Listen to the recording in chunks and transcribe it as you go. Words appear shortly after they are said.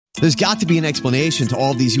There's got to be an explanation to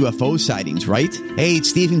all of these UFO sightings, right? Hey,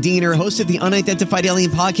 it's Stephen Diener, host of the Unidentified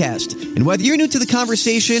Alien Podcast. And whether you're new to the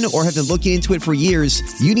conversation or have been looking into it for years,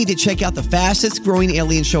 you need to check out the fastest growing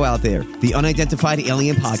alien show out there, the Unidentified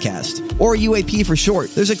Alien Podcast, or UAP for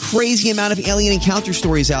short. There's a crazy amount of alien encounter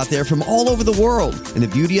stories out there from all over the world. And the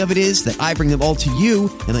beauty of it is that I bring them all to you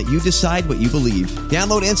and let you decide what you believe.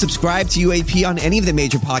 Download and subscribe to UAP on any of the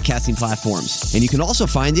major podcasting platforms. And you can also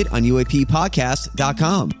find it on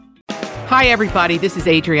UAPpodcast.com. Hi, everybody. This is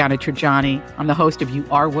Adriana Trajani. I'm the host of You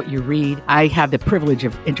Are What You Read. I have the privilege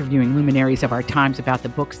of interviewing luminaries of our times about the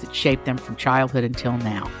books that shaped them from childhood until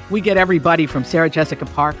now. We get everybody from Sarah Jessica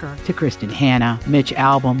Parker to Kristen Hanna, Mitch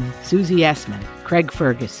Albom, Susie Essman, Craig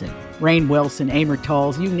Ferguson, Rainn Wilson, Amor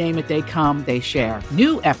Tolls, you name it, they come, they share.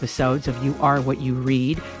 New episodes of You Are What You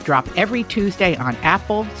Read drop every Tuesday on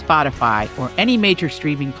Apple, Spotify, or any major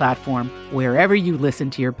streaming platform wherever you listen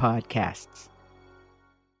to your podcasts.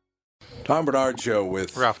 Tom Bernard Show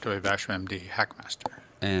with Ralph W. Basham, MD, Hackmaster.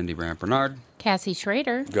 Andy Brandt Bernard. Cassie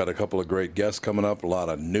Schrader. Got a couple of great guests coming up, a lot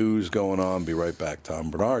of news going on. Be right back,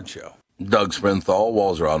 Tom Bernard Show. Doug Sprinthal,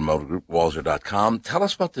 Walzer Automotive Group, Walzer.com. Tell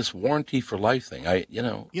us about this warranty for life thing.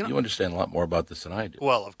 You understand a lot more about this than I do.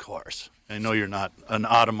 Well, of course. I know you're not an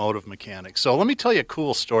automotive mechanic. So let me tell you a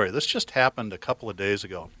cool story. This just happened a couple of days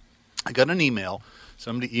ago. I got an email.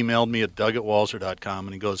 Somebody emailed me at doug@walzer.com,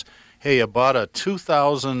 and he goes, hey, I bought a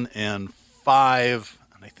 2005,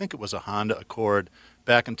 and I think it was a Honda Accord,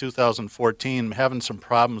 back in 2014. I'm having some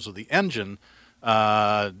problems with the engine.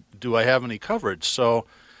 Do I have any coverage? So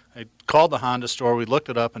I called the Honda store. We looked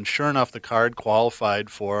it up, and sure enough, the card qualified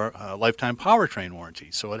for a lifetime powertrain warranty.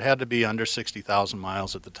 So it had to be under 60,000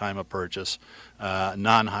 miles at the time of purchase,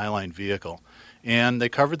 non-Highline vehicle. And they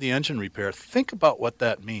covered the engine repair. Think about what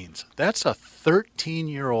that means. That's a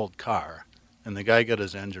 13-year-old car, and the guy got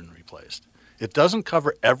his engine replaced. It doesn't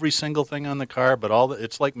cover every single thing on the car, but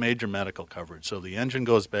it's like major medical coverage. So the engine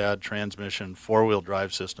goes bad, transmission, four-wheel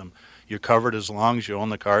drive system. You're covered as long as you own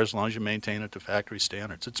the car, as long as you maintain it to factory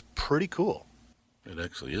standards. It's pretty cool. It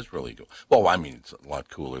actually is really cool. Well, I mean, it's a lot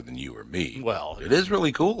cooler than you or me. Well, it is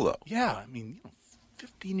really cool, though. Yeah, I mean,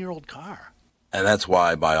 15-year-old car. And that's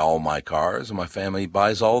why I buy all my cars, and my family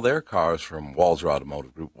buys all their cars from Walzer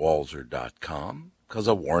Automotive Group, Walzer.com, because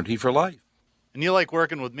of warranty for life. And you like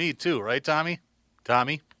working with me, too, right, Tommy?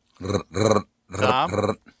 Tommy?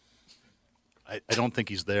 Tom? I don't think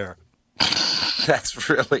he's there. That's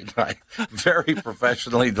really nice. Very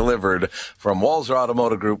professionally delivered from Walzer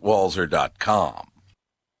Automotive Group, Walzer.com.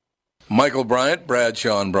 Michael Bryant,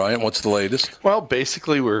 Bradshaw and Bryant, what's the latest? Well,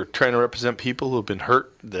 basically, we're trying to represent people who have been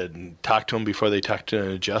hurt, then talk to them before they talk to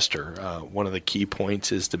an adjuster. One of the key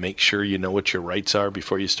points is to make sure you know what your rights are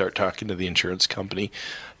before you start talking to the insurance company,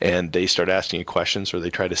 and they start asking you questions or they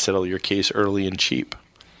try to settle your case early and cheap.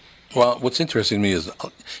 Well, what's interesting to me is, a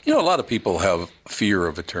lot of people have fear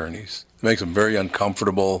of attorneys. It makes them very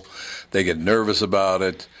uncomfortable. They get nervous about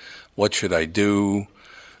it. What should I do?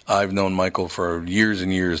 I've known Michael for years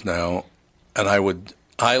and years now, and I would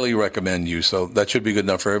highly recommend you. So that should be good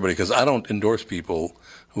enough for everybody, because I don't endorse people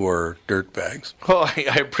who are dirtbags. Well,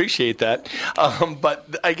 I appreciate that.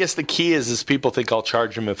 But I guess the key is people think I'll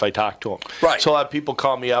charge them if I talk to them. Right. So a lot of people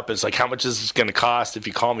call me up. It's like, how much is this going to cost if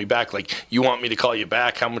you call me back? Like, you want me to call you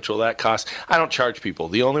back? How much will that cost? I don't charge people.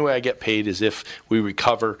 The only way I get paid is if we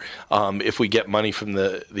recover, if we get money from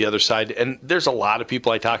the other side. And there's a lot of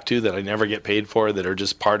people I talk to that I never get paid for that are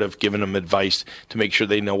just part of giving them advice to make sure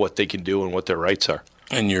they know what they can do and what their rights are.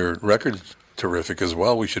 And your record's terrific as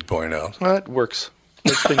well, we should point out. Well, it works.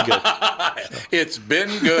 It's been good. It's been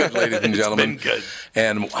good, ladies and gentlemen. It's been good.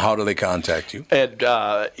 And how do they contact you? At,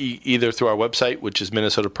 either through our website, which is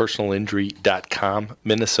minnesotapersonalinjury.com,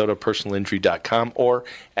 minnesotapersonalinjury.com, or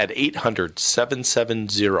at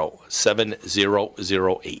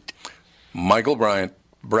 800-770-7008. Michael Bryant,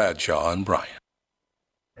 Bradshaw and Bryant.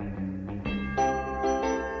 Dun,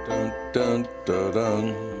 dun, dun,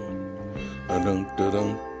 dun, dun,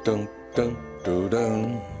 dun, dun, dun, dun,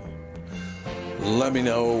 dun. Let me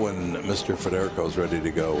know when Mr. Federico's ready to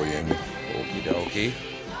go, Ian. Okie dokie.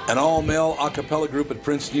 An all-male a cappella group at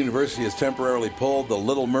Princeton University has temporarily pulled The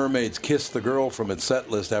Little Mermaid's Kiss the Girl from its set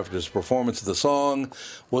list after its performance of the song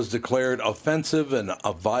was declared offensive and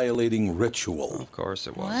a violating ritual. Of course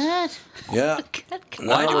it was. What? Yeah.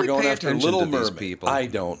 Why do we going pay after attention Little to these Mermaid. people? I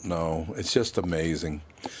don't know. It's just amazing.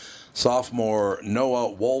 Sophomore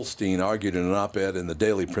Noah Wallstein argued in an op-ed in the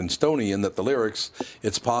Daily Princetonian that the lyrics,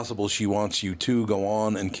 "It's possible she wants you to go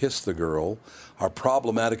on and kiss the girl," are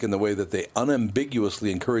problematic in the way that they unambiguously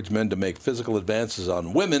encourage men to make physical advances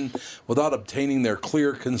on women without obtaining their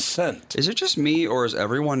clear consent. Is it just me, or is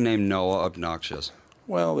everyone named Noah obnoxious?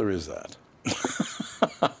 Well, there is that.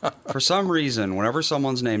 For some reason, whenever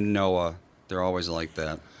someone's named Noah, they're always like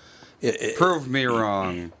that. Prove me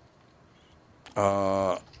wrong.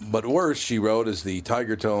 But worse, she wrote, as the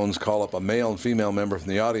Tiger Tones call up a male and female member from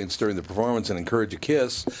the audience during the performance and encourage a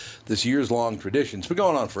kiss, this years-long tradition, it's been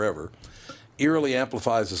going on forever, eerily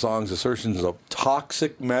amplifies the song's assertions of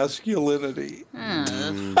toxic masculinity.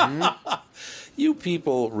 You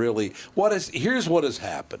people really... Here's what has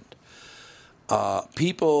happened.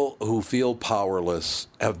 People who feel powerless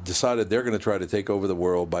have decided they're going to try to take over the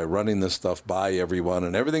world by running this stuff by everyone,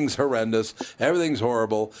 and everything's horrendous, everything's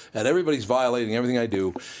horrible, and everybody's violating everything I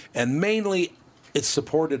do. And mainly, it's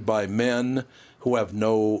supported by men who have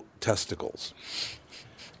no testicles.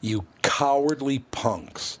 You cowardly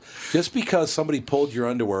punks. Just because somebody pulled your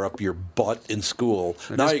underwear up your butt in school,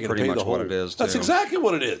 now you're going to pay the whole... What it is, That's too. exactly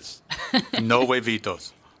what it is. No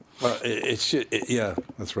huevitos. Well, yeah,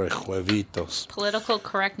 that's right, huevitos. Political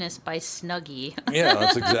correctness by Snuggie. Yeah,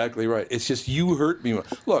 that's exactly right. It's just you hurt me.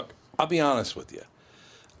 Look, I'll be honest with you.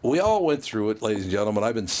 We all went through it, ladies and gentlemen.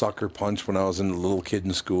 I've been sucker punched when I was a little kid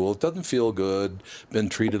in school. It doesn't feel good. Been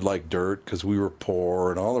treated like dirt because we were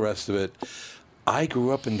poor and all the rest of it. I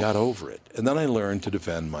grew up and got over it. And then I learned to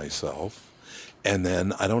defend myself. And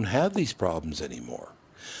then I don't have these problems anymore.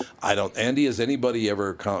 Andy, has anybody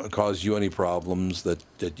ever caused you any problems that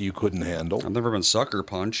you couldn't handle? I've never been sucker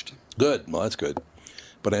punched. Good. Well, that's good.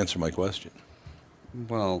 But answer my question.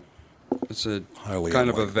 Well, it's a Highly kind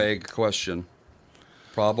of a unlikely. vague question.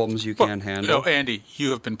 Problems you can't handle? Andy, you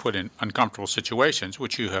have been put in uncomfortable situations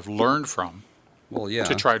which you have learned from Well, yeah.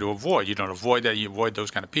 to try to avoid. You don't avoid that. You avoid those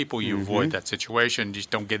kind of people. You avoid that situation. You just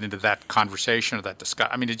don't get into that conversation or that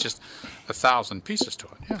discussion. I mean, it's just 1,000 pieces to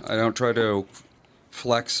it. Yeah. I don't try to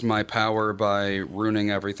flex my power by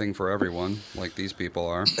ruining everything for everyone like these people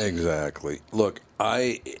are. Exactly. Look,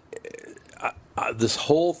 this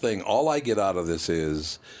whole thing, all I get out of this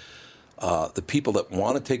is the people that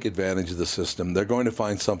want to take advantage of the system, they're going to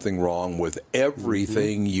find something wrong with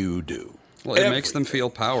everything you do. Well, it makes them feel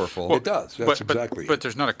powerful. It does. That's exactly But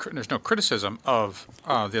there's no criticism of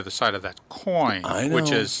the other side of that coin, I know.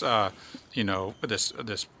 which is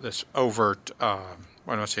this overt.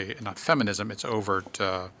 What do I say? Not feminism. It's overt.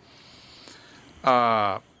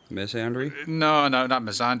 Misandry? No, not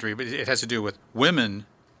misandry, but it has to do with women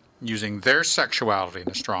using their sexuality in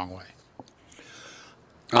a strong way.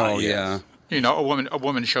 Oh, yes. yeah. A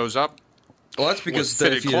woman shows up. Well, that's because with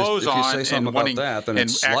if fitted you clothes say on something and about wanting, that, then and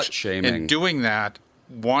it's actu- slut-shaming. And doing that,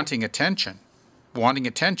 wanting attention,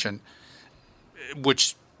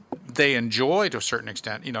 which they enjoy to a certain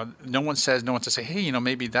extent. No one to say, hey,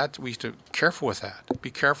 maybe that we have to careful with that.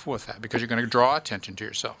 Be careful with that because you're going to draw attention to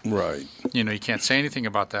yourself. Right. You can't say anything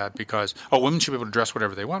about that because women should be able to dress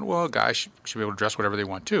whatever they want. Well, guys should be able to dress whatever they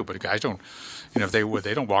want too. But guys don't. If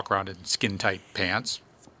they don't walk around in skin tight pants.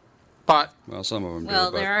 But well, some of them do.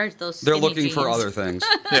 Well, but there are those. they're skinny looking for jeans. other things.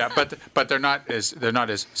 yeah, but they're not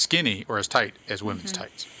as skinny or as tight as women's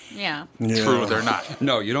tights. Yeah. True, they're not.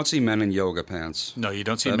 No, you don't see men in yoga pants. No, you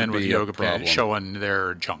don't see That'd men with be a yoga pants problem. showing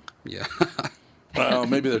their junk. Yeah. Well,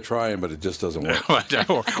 maybe they're trying, but it just doesn't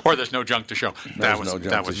work. or there's no junk to show. That no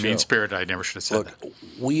junk was to show. mean-spirited. I never should have said Look, that.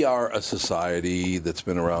 we are a society that's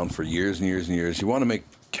been around for years and years and years. You want to make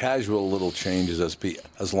casual little changes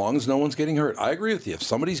as long as no one's getting hurt. I agree with you. If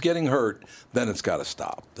somebody's getting hurt, then it's got to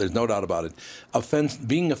stop. There's no doubt about it.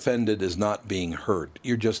 Being offended is not being hurt.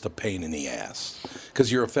 You're just a pain in the ass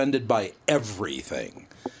because you're offended by everything.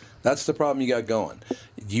 That's the problem you got going.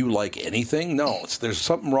 Do you like anything? No. There's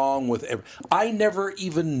something wrong with I never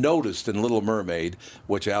even noticed in Little Mermaid,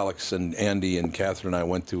 which Alex and Andy and Catherine and I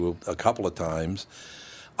went to a couple of times.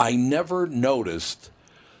 I never noticed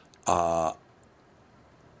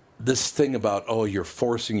this thing about, you're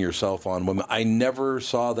forcing yourself on women. I never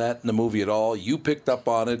saw that in the movie at all. You picked up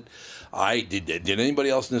on it. Did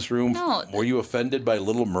anybody else in this room? No. Were you offended by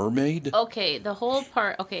Little Mermaid? Okay, the whole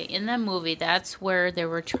part. Okay, in the movie, that's where they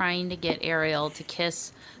were trying to get Ariel to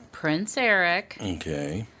kiss Prince Eric.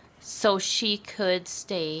 Okay. So she could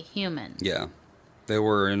stay human. Yeah. They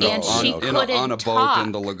were on a boat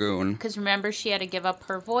in the lagoon. Because remember, she had to give up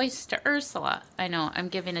her voice to Ursula. I know, I'm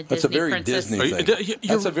giving a Disney That's a very princess. Disney thing.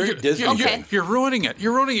 That's a very Disney thing. You're ruining it.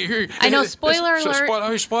 I know, spoiler alert.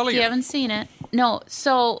 You're spoiling if you it. haven't seen it. No,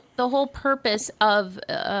 so the whole purpose of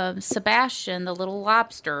Sebastian, the little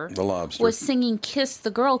lobster, was singing Kiss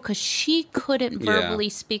the Girl because she couldn't verbally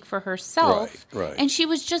speak for herself. Right. And she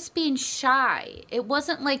was just being shy. It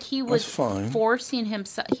wasn't like he was forcing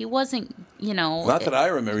himself. He wasn't, Not that I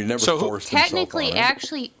remember. He never forced himself technically, on it.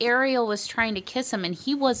 actually, Ariel was trying to kiss him, and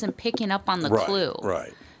he wasn't picking up on the clue.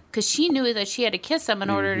 Right. because she knew that she had to kiss him in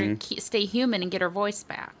order to stay human and get her voice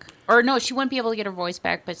back. Or no, she wouldn't be able to get her voice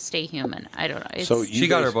back, but stay human. I don't know. So she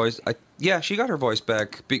got her voice. She got her voice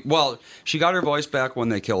back. She got her voice back when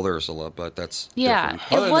they killed Ursula, but that's different.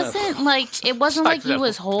 It wasn't like he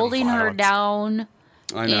was holding her down.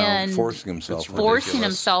 I know, and forcing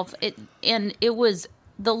himself. It was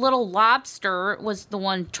the little lobster was the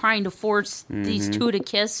one trying to force these two to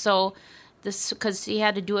kiss. So because he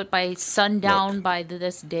had to do it by sundown by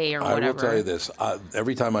this day or whatever. I will tell you this: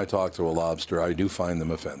 every time I talk to a lobster, I do find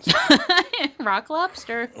them offensive. Rock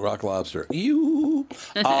lobster. You.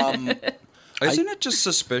 Isn't it just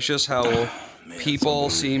suspicious how people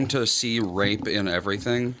seem to see rape in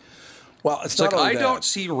everything? Well, it's not like only I don't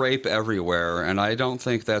see rape everywhere, and I don't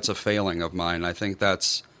think that's a failing of mine. I think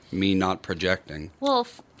that's me not projecting. Well,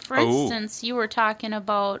 for instance, you were talking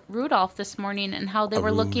about Rudolph this morning and how they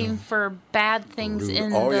were looking for bad things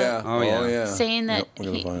in saying that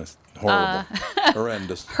horrible,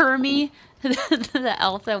 horrendous. Hermie, the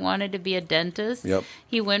elf that wanted to be a dentist. Yep.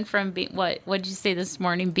 He went from what did you say this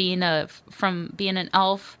morning? Being an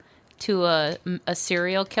elf to a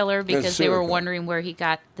serial killer because they were wondering where he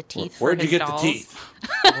got the teeth. Where'd you get dolls. the teeth?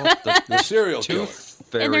 the serial killer.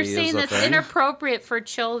 And they're saying that's inappropriate for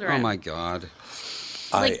children. Oh my God.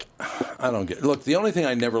 I don't get it. Look, the only thing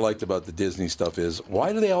I never liked about the Disney stuff is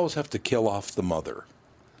why do they always have to kill off the mother?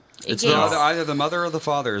 It's either the mother or the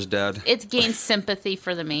father is dead. It's gained sympathy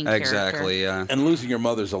for the main character. Exactly, yeah. And losing your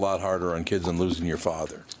mother's a lot harder on kids than losing your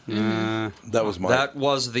father. That was my...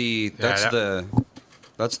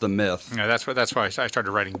 That's the myth. Yeah, that's why I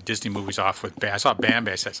started writing Disney movies off with Bambi. I saw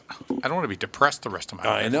Bambi. I said, I don't want to be depressed the rest of my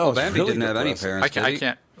life. I know. Well, Bambi didn't have any parents. I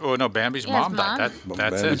can't. Oh no, Bambi's mom died.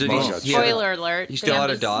 That's it. Spoiler alert. He still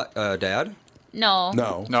had a dad? No.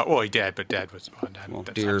 Well, he did, but Dad was. Well,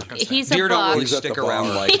 dear, he's dear, a don't really bug. stick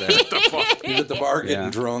around like that. He's at the bar getting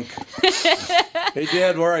drunk. Hey,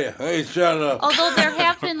 Dad, where are you? Hey, shut up. Although there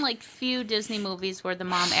have been few Disney movies where the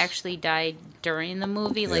mom actually died during the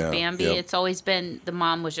movie, like Bambi. Yep. It's always been the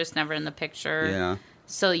mom was just never in the picture. Yeah.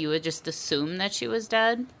 So you would just assume that she was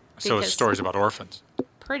dead. So it's stories about orphans.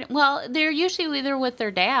 They're usually either with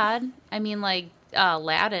their dad. I mean,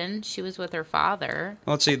 Aladdin, she was with her father.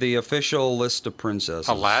 Let's see the official list of princesses.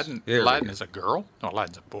 Aladdin is a girl? No,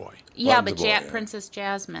 Aladdin's a boy. Yeah, but Princess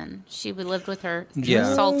Jasmine, she lived with her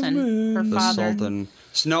Sultan, her father. The Sultan.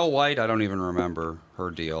 Snow White, I don't even remember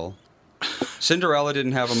her deal. Cinderella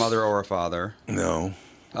didn't have a mother or a father. No.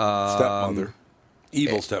 Stepmother.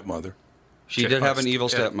 Evil stepmother. She did have an evil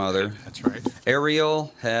stepmother. That's right.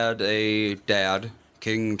 Ariel had a dad,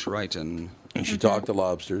 King Triton. And she talked to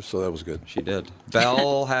lobsters, so that was good. She did.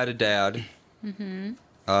 Belle had a dad.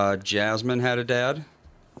 Jasmine had a dad,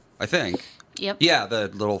 I think. Yep. Yeah, the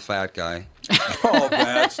little fat guy. Oh,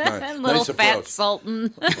 that's nice. Little fat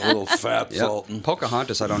Sultan. Little fat Sultan.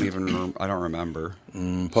 Pocahontas, I don't remember.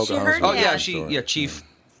 Pocahontas. Chief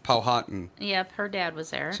Powhatan. Yep, her dad was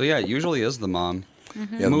there. So yeah, it usually is the mom.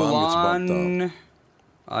 Yeah, the mom gets bumped up.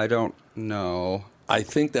 I don't know. I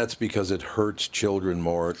think that's because it hurts children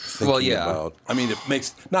more thinking about... I mean,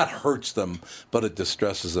 it not hurts them, but it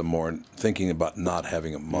distresses them more thinking about not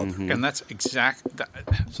having a mother. And that's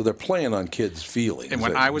So they're playing on kids' feelings. And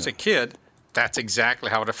when I was a kid, that's exactly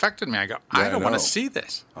how it affected me. I go, I don't want to see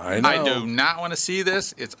this. I know. I do not want to see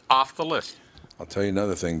this. It's off the list. I'll tell you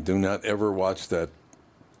another thing. Do not ever watch that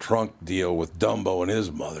trunk deal with Dumbo and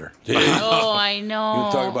his mother. Oh, I know.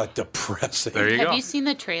 You talk about depressing. There you go. Have you seen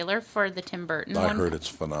the trailer for the Tim Burton one? I heard it's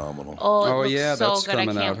phenomenal. Oh, it looks so that's good.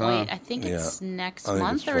 coming I can't out, wait. I think it's next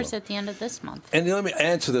month or is it the end of this month? And let me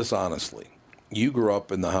answer this honestly. You grew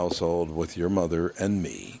up in the household with your mother and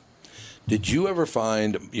me. Did you ever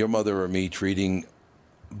find your mother or me treating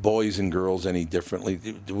boys and girls any differently?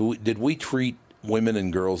 Did we treat women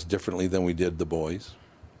and girls differently than we did the boys?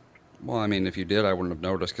 Well, I mean, if you did, I wouldn't have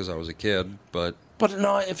noticed because I was a kid, but... But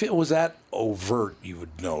no, if it was that overt, you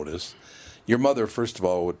would notice. Your mother, first of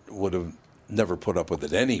all, would have never put up with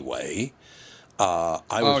it anyway. I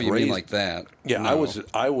was you raised, mean like that? Yeah, No.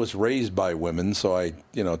 I was raised by women, so I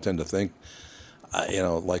tend to think,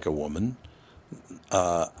 like a woman.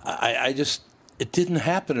 I just it didn't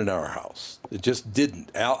happen in our house. It just didn't.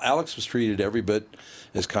 Alex was treated every bit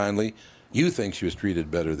as kindly. You think she was treated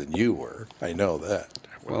better than you were. I know that.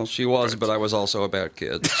 Well, she was, but I was also a bad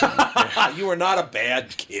kid. So. You were not a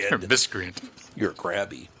bad kid. You're miscreant. You're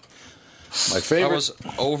crabby. My favorite. I was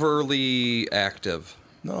overly active.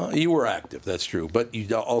 No, you were active. That's true. But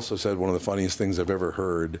you also said one of the funniest things I've ever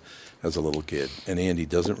heard as a little kid. And Andy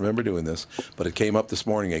doesn't remember doing this, but it came up this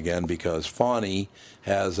morning again because Fawny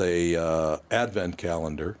has a advent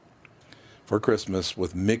calendar for Christmas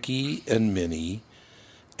with Mickey and Minnie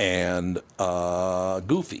and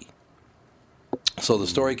Goofy. So the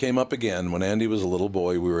story came up again when Andy was a little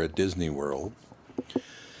boy. We were at Disney World,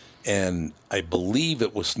 and I believe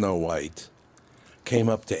it was Snow White came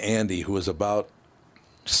up to Andy, who was about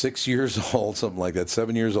 6 years old, something like that,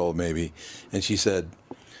 7 years old maybe, and she said,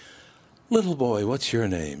 "Little boy, what's your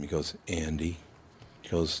name?" He goes, "Andy." He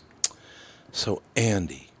goes, "So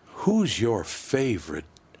Andy, who's your favorite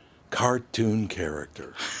cartoon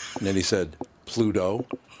character?" And then he said, "Pluto."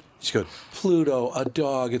 She goes, "Pluto, a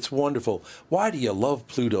dog, it's wonderful. Why do you love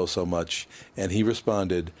Pluto so much?" And he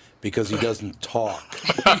responded, "Because he doesn't talk."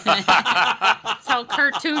 That's how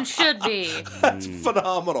cartoons should be. That's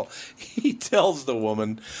phenomenal. He tells the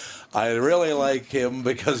woman, "I really like him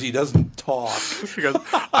because he doesn't talk." Because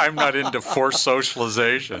I'm not into forced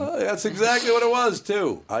socialization. That's exactly what it was,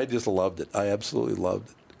 too. I just loved it. I absolutely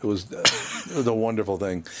loved it. It was a wonderful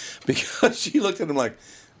thing. Because she looked at him like,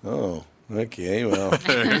 "Oh, okay, well,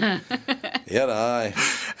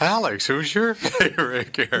 Alex, who's your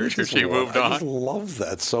favorite character?" She moved on. I just love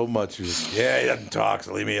that so much. He doesn't talk,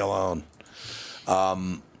 so leave me alone.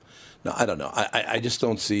 No, I don't know. I just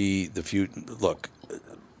don't see the future. Look,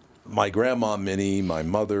 my grandma Minnie, my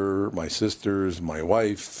mother, my sisters, my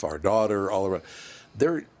wife, our daughter, all around,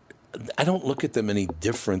 I don't look at them any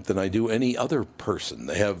different than I do any other person.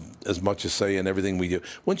 They have as much a say in everything we do.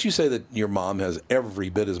 Wouldn't you say that your mom has every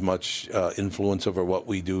bit as much influence over what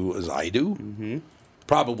we do as I do? Mm-hmm.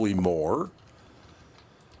 Probably more.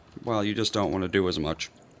 Well, you just don't want to do as much.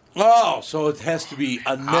 Oh, so it has to be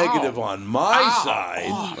a negative on my side.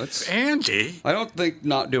 Oh, Andy. I don't think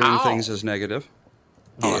not doing things is negative.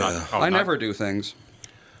 Yeah. I never do things.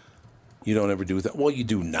 You don't ever do that? Well, you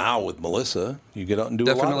do now with Melissa. You get out and do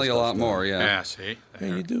Definitely a lot more, yeah. Yeah, see?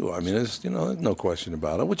 Yeah, you do. I mean, there's no question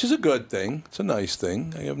about it, which is a good thing. It's a nice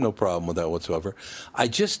thing. I have no problem with that whatsoever. I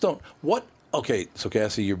just don't. Okay, so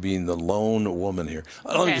Cassie, you're being the lone woman here.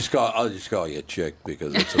 I'll just call you a chick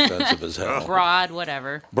because it's offensive as hell. Broad,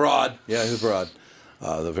 whatever. Broad, yeah, he's broad.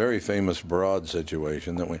 The very famous Broad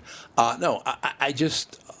situation that we. No, I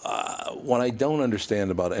just what I don't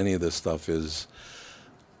understand about any of this stuff is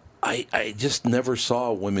I just never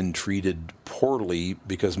saw women treated poorly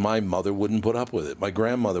because my mother wouldn't put up with it. My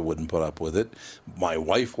grandmother wouldn't put up with it. My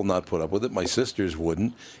wife will not put up with it. My sisters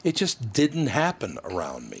wouldn't. It just didn't happen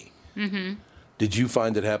around me. Mm-hmm. Did you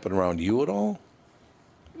find it happen around you at all?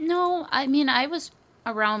 No, I mean, I was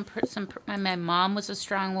around my mom was a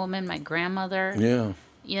strong woman, my grandmother. Yeah.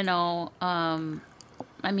 You know,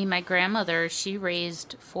 I mean, my grandmother, she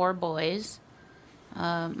raised 4 boys.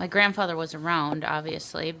 My grandfather was around,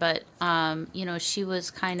 obviously, but, she was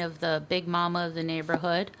kind of the big mama of the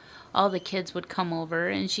neighborhood. All the kids would come over,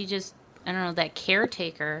 and she just, I don't know, that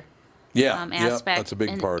caretaker aspect. That's a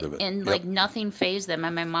big part of it. And, like, nothing fazed them.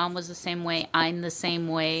 And my mom was the same way. I'm the same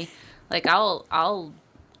way. Like, I'll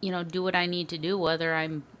do what I need to do, whether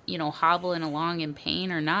I'm, hobbling along in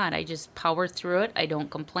pain or not. I just power through it. I don't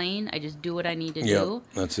complain. I just do what I need to do.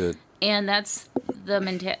 That's it. And that's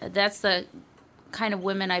the kind of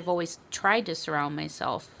women I've always tried to surround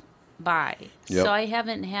myself by. Yep. So I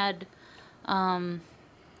haven't had, I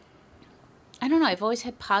don't know, I've always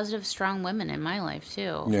had positive, strong women in my life,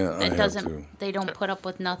 too. Yeah, I have too. They don't put up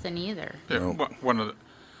with nothing either. Yeah, No.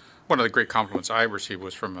 One of the great compliments I received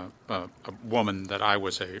was from a woman that I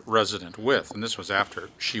was a resident with, and this was after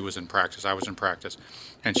she was in practice. I was in practice,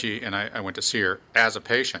 and I went to see her as a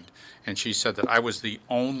patient, and she said that I was the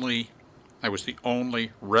only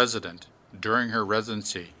resident during her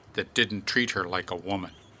residency that didn't treat her like a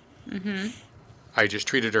woman. Mm-hmm. I just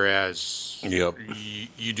treated her as,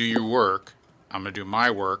 you do your work, I'm going to do my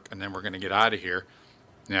work, and then we're going to get out of here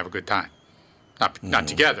and have a good time. Not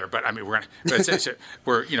together, but I mean, we're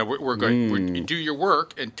going to do your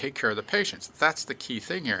work and take care of the patients. That's the key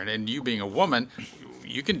thing here. And you being a woman,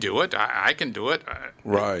 you can do it. I can do it.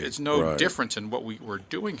 Right. It's no difference in what we're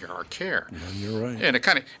doing here, our care. You're right. And it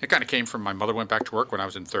kind of came from my mother went back to work when I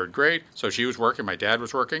was in 3rd grade, so she was working, my dad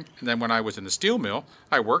was working, and then when I was in the steel mill,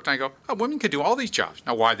 I worked, and I go, women could do all these jobs.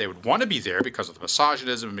 Now, why they would want to be there because of the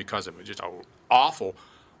misogynism and because it was just an awful,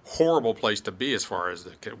 horrible place to be as far as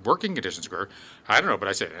the working conditions go. I don't know, but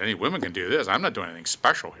I said, any women can do this. I'm not doing anything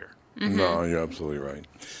special here. Mm-hmm. No, you're absolutely right.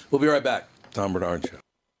 We'll be right back. Tom Bernard Show.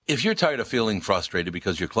 If you're tired of feeling frustrated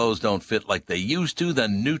because your clothes don't fit like they used to,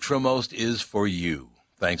 then Nutrimost is for you.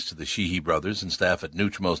 Thanks to the Sheehy brothers and staff at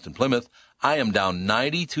Nutrimost in Plymouth, I am down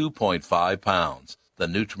 92.5 pounds. The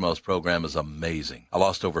Nutrimost program is amazing. I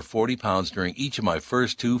lost over 40 pounds during each of my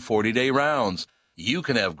first 2 40-day rounds. You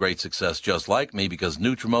can have great success just like me because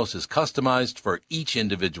Nutrimost is customized for each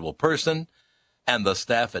individual person, and the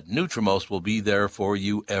staff at Nutrimost will be there for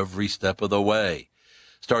you every step of the way.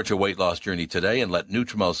 Start your weight loss journey today and let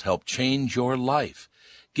Nutrimos help change your life.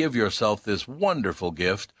 Give yourself this wonderful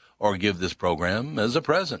gift or give this program as a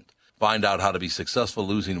present. Find out how to be successful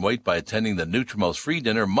losing weight by attending the Nutrimos free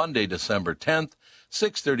dinner Monday, December 10th,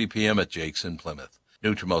 6:30 p.m. at Jake's in Plymouth.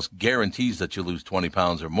 Nutrimos guarantees that you lose 20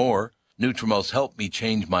 pounds or more. Nutrimos helped me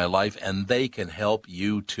change my life, and they can help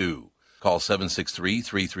you too. Call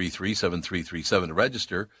 763-333-7337 to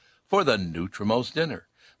register for the Nutrimos dinner.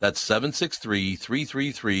 That's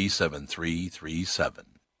 763-333-7337.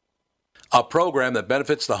 A program that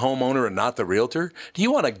benefits the homeowner and not the realtor? Do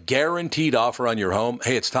you want a guaranteed offer on your home?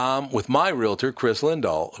 Hey, it's Tom with my realtor, Chris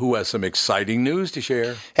Lindahl, who has some exciting news to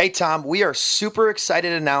share. Hey, Tom, we are super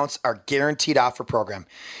excited to announce our guaranteed offer program.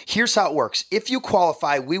 Here's how it works. If you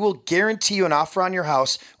qualify, we will guarantee you an offer on your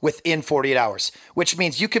house within 48 hours, which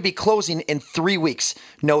means you could be closing in 3 weeks.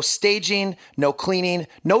 No staging, no cleaning,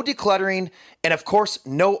 no decluttering, and of course,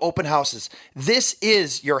 no open houses. This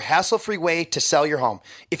is your hassle-free way to sell your home.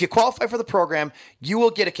 If you qualify for the program, you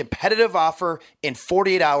will get a competitive offer in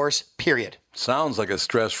 48 hours, period. Sounds like a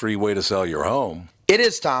stress-free way to sell your home. It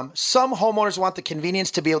is, Tom. Some homeowners want the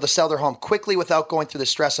convenience to be able to sell their home quickly without going through the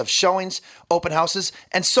stress of showings, open houses,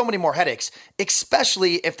 and so many more headaches,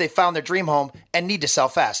 especially if they found their dream home and need to sell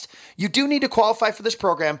fast. You do need to qualify for this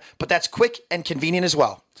program, but that's quick and convenient as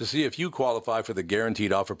well. To see if you qualify for the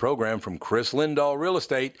Guaranteed Offer program from Chris Lindahl Real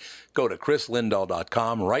Estate, go to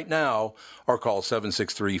chrislindahl.com right now or call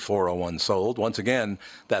 763-401-SOLD. Once again,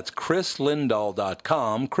 that's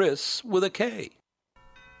chrislindahl.com, Chris with a K.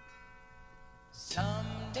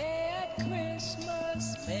 Someday at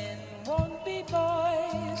Christmas, men won't be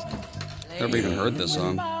boys. Never even heard this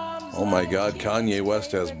song. Oh my God, Kanye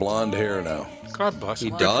West has blonde hair now. God bless him.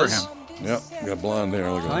 He Good does? for him. Yep, got blonde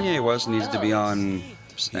hair. Look at him. Kanye West needs to be on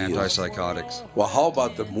antipsychotics. Well, how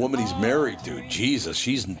about the woman he's married to? Jesus,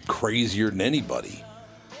 she's crazier than anybody.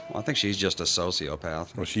 Well, I think she's just a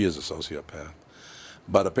sociopath. Well, she is a sociopath.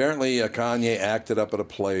 But apparently Kanye acted up at a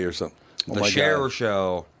play or something. Oh The my Cher God.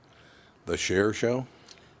 Show. The Cher Show?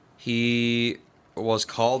 He was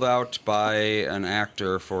called out by an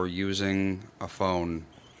actor for using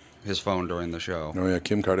his phone during the show. Oh, yeah.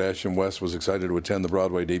 Kim Kardashian West was excited to attend the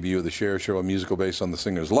Broadway debut of The Cher Show, a musical based on the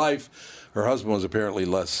singer's life. Her husband was apparently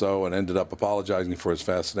less so and ended up apologizing for his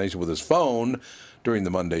fascination with his phone during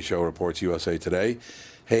the Monday show, reports USA Today.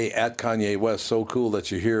 Hey, at Kanye West, so cool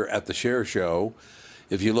that you're here at The Cher Show.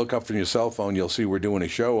 If you look up from your cell phone, you'll see we're doing a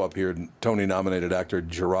show up here. Tony-nominated actor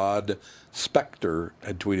Gerard Spector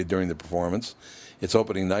had tweeted during the performance. It's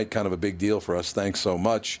opening night, kind of a big deal for us. Thanks so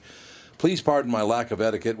much. Please pardon my lack of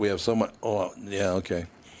etiquette. We have so much. Oh, yeah, okay.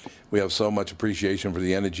 We have so much appreciation for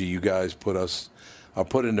the energy you guys put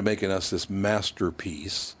into making us this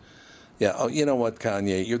masterpiece. Yeah. Oh, you know what,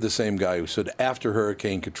 Kanye? You're the same guy who said after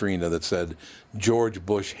Hurricane Katrina that said George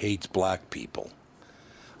Bush hates black people.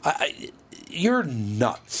 You're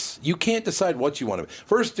nuts. You can't decide what you want to be.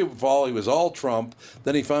 First of all, he was all Trump.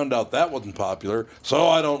 Then he found out that wasn't popular, so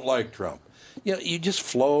I don't like Trump. You know, you just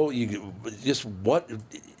flow. You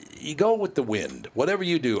go with the wind. Whatever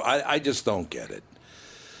you do, I just don't get it.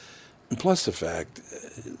 And plus the fact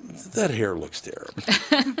that hair looks terrible.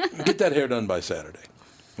 Get that hair done by Saturday.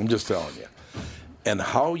 I'm just telling you. And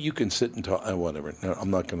how you can sit and talk, whatever. No,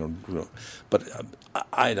 I'm not going to, but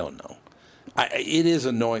I don't know. It is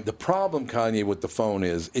annoying. The problem, Kanye, with the phone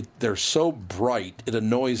is they're so bright, it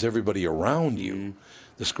annoys everybody around you. Mm.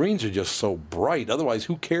 The screens are just so bright. Otherwise,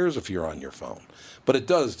 who cares if you're on your phone? But it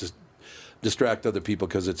does just distract other people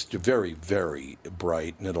because it's very, very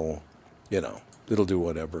bright, and it'll do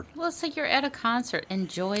whatever. Well, it's like you're at a concert.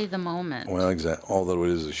 Enjoy the moment. Well, exactly. Although it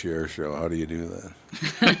is a Cher Show, how do you do that?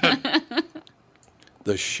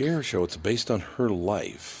 The Cher Show, it's based on her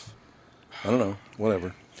life. I don't know.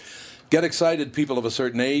 Whatever. Get excited, people of a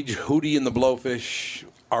certain age. Hootie and the Blowfish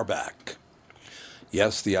are back.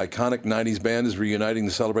 Yes, the iconic 90s band is reuniting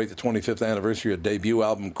to celebrate the 25th anniversary of debut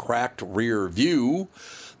album Cracked Rear View.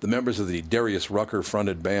 The members of the Darius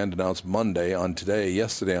Rucker-fronted band announced yesterday on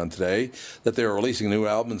Today, that they are releasing a new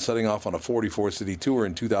album and setting off on a 44-city tour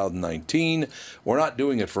in 2019. We're not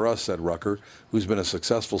doing it for us, said Rucker, who's been a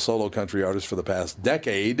successful solo country artist for the past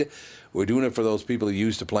decade. We're doing it for those people who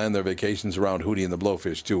used to plan their vacations around Hootie and the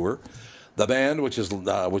Blowfish tour. The band, which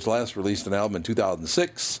last released an album in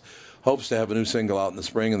 2006, hopes to have a new single out in the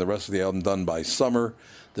spring and the rest of the album done by summer.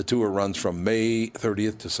 The tour runs from May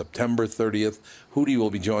 30th to September 30th. Hootie will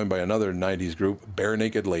be joined by another 90s group, Bare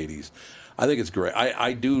Naked Ladies. I think it's great.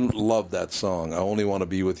 I do love that song, I Only Want to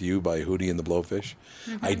Be With You by Hootie and the Blowfish.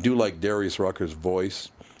 Mm-hmm. I do like Darius Rucker's voice.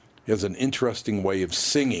 He has an interesting way of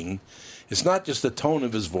singing. It's not just the tone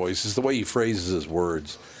of his voice, it's the way he phrases his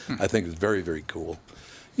words. I think it's very, very cool.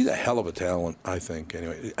 He's a hell of a talent, I think,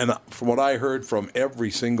 anyway. And from what I heard from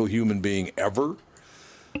every single human being ever,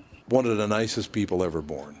 one of the nicest people ever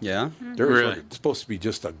born. Yeah? They're supposed to be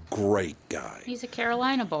just a great guy. He's a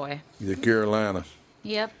Carolina boy. He's a Carolina.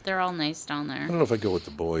 Yep, they're all nice down I there. don't know if I go with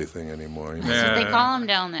the boy thing anymore. That's what they call him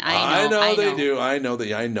down there. I know they do. I know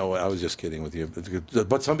that. I know. I was just kidding with you.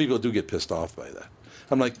 But some people do get pissed off by that.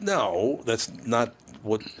 I'm like, no, that's not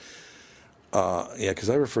what. Because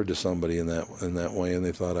I referred to somebody in that way, and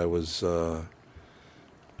they thought I was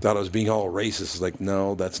being all racist. It's like,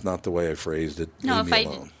 no, that's not the way I phrased it. No, Leave me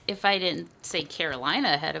alone. if I didn't say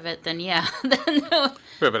Carolina ahead of it, then yeah. Then,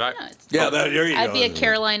 I'd be a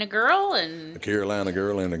Carolina girl and a Carolina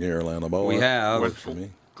girl and a Carolina boy. We have Works for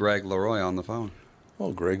me. Greg Leroy on the phone.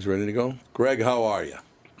 Oh, Greg's ready to go. Greg, how are you?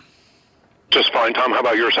 Just fine, Tom. How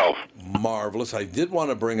about yourself? Marvelous. I did want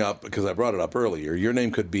to bring up, because I brought it up earlier, your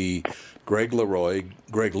name could be Greg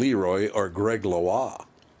Leroy, or Greg Lois.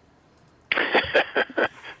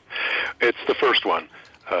 It's the first one.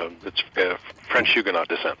 It's French Huguenot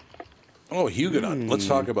descent. Oh, Huguenot. Let's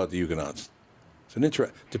talk about the Huguenots. It's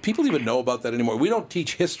an do people even know about that anymore? We don't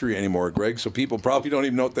teach history anymore, Greg, so people probably don't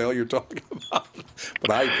even know what the hell you're talking about.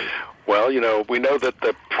 But I do. Well, we know that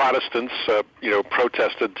the Protestants,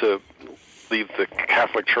 protested to leave the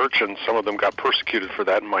Catholic Church, and some of them got persecuted for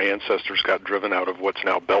that, and my ancestors got driven out of what's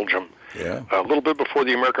now Belgium. Yeah. A little bit before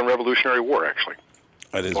the American Revolutionary War, actually.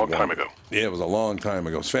 It is a long time ago. Yeah, it was a long time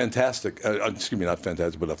ago. It's fantastic. Excuse me, not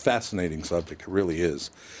fantastic, but a fascinating subject. It really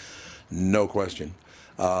is. No question.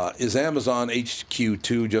 Is Amazon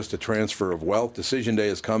HQ2 just a transfer of wealth? Decision day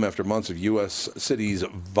has come after months of U.S. cities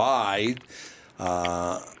vying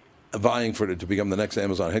for it to become the next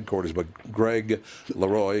Amazon headquarters. But Greg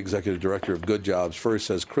Leroy, executive director of Good Jobs First,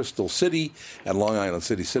 says Crystal City and Long Island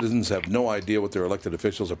City citizens have no idea what their elected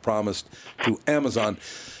officials have promised to Amazon.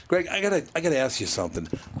 Greg, I gotta ask you something.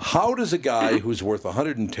 How does a guy who's worth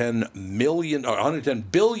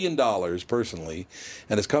 $110 billion personally,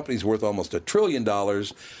 and his company's worth almost $1 trillion,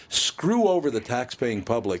 screw over the tax-paying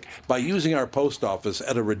public by using our post office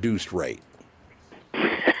at a reduced rate?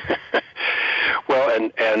 Well,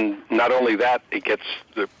 and not only that, it gets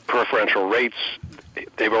the preferential rates.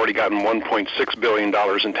 They've already gotten $1.6 billion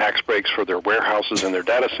in tax breaks for their warehouses and their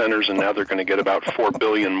data centers, and now they're going to get about $4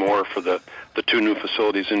 billion more for the two new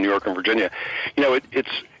facilities in New York and Virginia.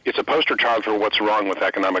 It's a poster child for what's wrong with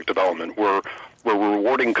economic development. We're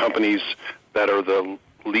rewarding companies that are the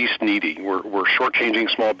least needy. We're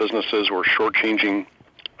shortchanging small businesses. We're shortchanging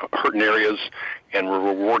hurting areas, and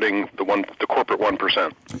we're rewarding the corporate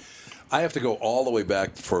 1%. I have to go all the way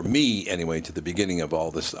back, for me anyway, to the beginning of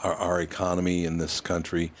all this, our economy in this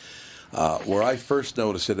country, where I first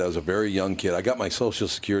noticed it as a very young kid. I got my Social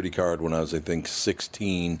Security card when I was, I think,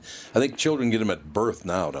 16. I think children get them at birth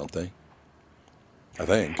now, don't they? I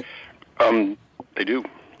think. They do.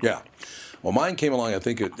 Yeah. Well, mine came along, I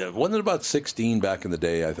think, wasn't it about 16 back in the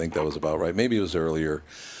day? I think that was about right. Maybe it was earlier.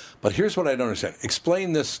 But here's what I don't understand.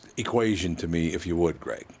 Explain this equation to me, if you would,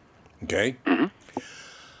 Greg. Okay? Mm-hmm.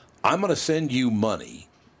 I'm going to send you money,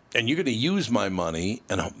 and you're going to use my money,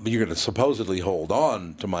 and you're going to supposedly hold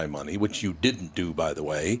on to my money, which you didn't do, by the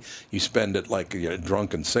way. You spend it like a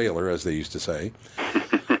drunken sailor, as they used to say.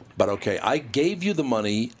 But, okay, I gave you the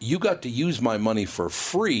money. You got to use my money for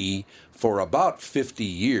free for about 50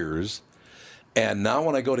 years, and now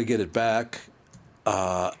when I go to get it back,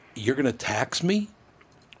 you're going to tax me?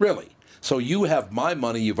 Really? So you have my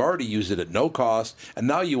money, you've already used it at no cost, and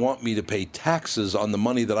now you want me to pay taxes on the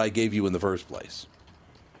money that I gave you in the first place.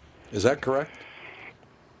 Is that correct?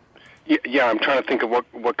 Yeah, I'm trying to think of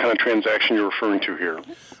what kind of transaction you're referring to here.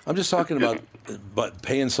 I'm just talking about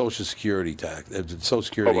paying Social Security tax, Social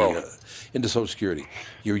Security, into Social Security.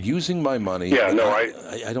 You're using my money. Yeah, no,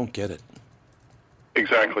 I don't get it.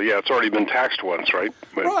 Exactly, yeah, it's already been taxed once, right?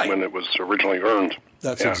 When it was originally earned.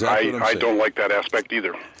 That's exactly what I'm saying. I don't like that aspect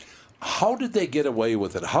either. How did they get away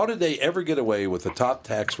with it? How did they ever get away with the top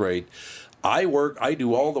tax rate? I work, I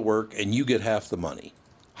do all the work, and you get half the money.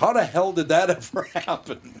 How the hell did that ever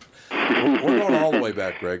happen? We're going all the way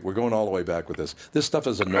back, Greg. We're going all the way back with this. This stuff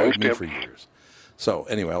has annoyed me for years. So,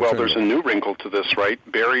 anyway, there's a new wrinkle to this, right?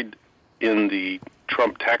 Buried in the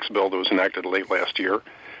Trump tax bill that was enacted late last year,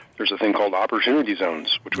 there's a thing called opportunity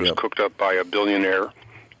zones, which was cooked up by a billionaire,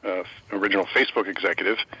 original Facebook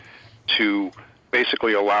executive, to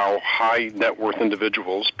basically allow high net worth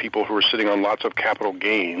individuals, people who are sitting on lots of capital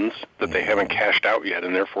gains that they haven't cashed out yet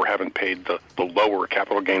and therefore haven't paid the lower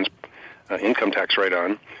capital gains income tax rate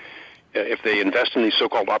on, if they invest in these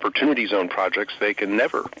so-called opportunity zone projects, they can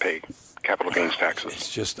never pay capital gains taxes.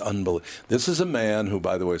 It's just unbelievable. This is a man who,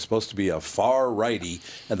 by the way, is supposed to be a far righty,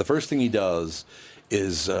 and the first thing he does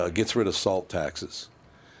is gets rid of salt taxes.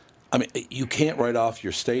 I mean, you can't write off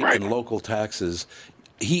your state and local taxes.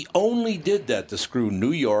 He only did that to screw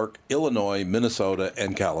New York, Illinois, Minnesota,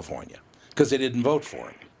 and California because they didn't vote for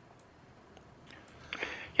him.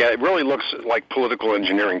 Yeah, it really looks like political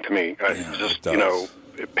engineering to me. Just, you know,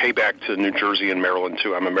 payback to New Jersey and Maryland,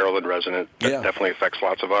 too. I'm a Maryland resident. That definitely affects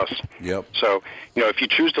lots of us. Yep. So, you know, if you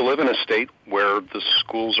choose to live in a state where the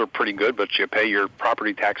schools are pretty good, but you pay your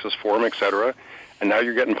property taxes for them, et cetera, and now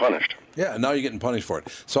you're getting punished. Yeah, and now you're getting punished for it.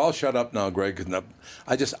 So I'll shut up now, Greg. Greg,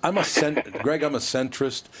 I'm a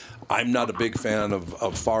centrist. I'm not a big fan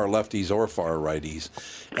of far lefties or far righties,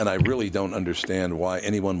 and I really don't understand why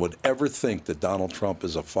anyone would ever think that Donald Trump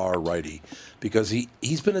is a far righty, because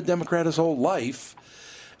he's been a Democrat his whole life,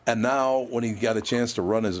 and now when he got a chance to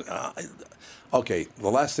run his... okay, the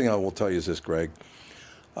last thing I will tell you is this, Greg.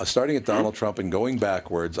 Starting at Donald Trump and going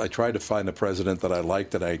backwards, I tried to find a president that I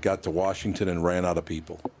liked, that I got to Washington and ran out of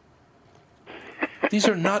people. These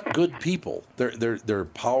are not good people. They're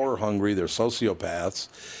power hungry. They're sociopaths.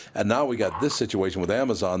 And now we got this situation with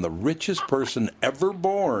Amazon, the richest person ever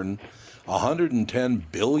born, $110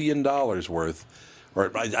 billion worth.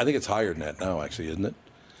 Or I think it's higher than that now, actually, isn't it?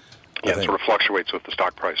 Yeah, it sort of fluctuates with the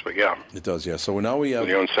stock price, but yeah. It does, yeah. So now we have...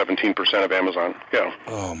 They own 17% of Amazon, yeah.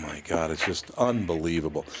 Oh, my God, it's just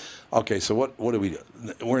unbelievable. Okay, so what do we do?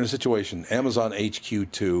 We're in a situation, Amazon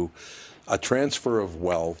HQ2, a transfer of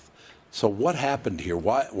wealth. So what happened here?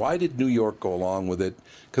 Why did New York go along with it?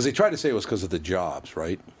 Because they tried to say it was because of the jobs,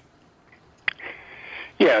 right?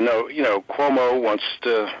 Yeah, no, you know, Cuomo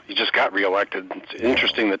he just got reelected. It's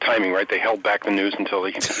interesting, the timing, right? They held back the news until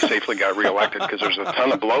he safely got reelected because there's a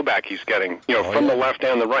ton of blowback he's getting, you know, from the left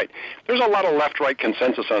and the right. There's a lot of left-right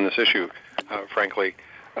consensus on this issue, frankly.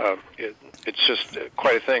 It's just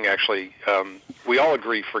quite a thing, actually. We all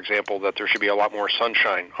agree, for example, that there should be a lot more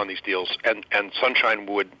sunshine on these deals, and sunshine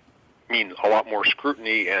would mean a lot more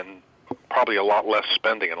scrutiny and probably a lot less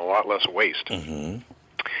spending and a lot less waste. Mm-hmm.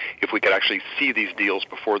 If we could actually see these deals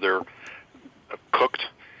before they're cooked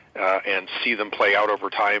and see them play out over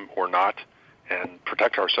time or not, and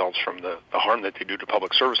protect ourselves from the harm that they do to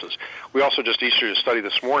public services. We also just issued a study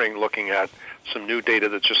this morning looking at some new data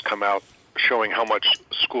that's just come out showing how much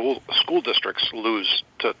school districts lose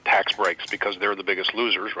to tax breaks because they're the biggest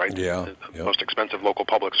losers, right? Yeah. The most expensive local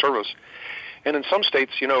public service. And in some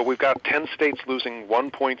states, you know, we've got 10 states losing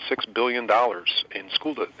 $1.6 billion in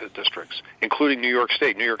school districts, including New York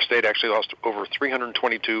State. New York State actually lost over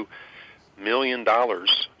 $322 million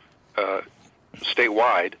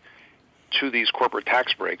statewide to these corporate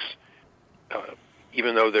tax breaks,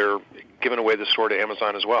 even though they're giving away the store to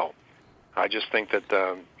Amazon as well. I just think that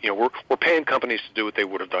you know, we're paying companies to do what they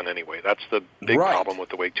would have done anyway. That's the big problem with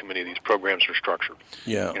the way too many of these programs are structured.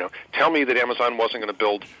 Yeah. You know, tell me that Amazon wasn't going to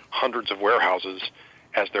build hundreds of warehouses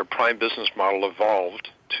as their prime business model evolved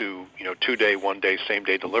to, you know, 2-day, 1-day,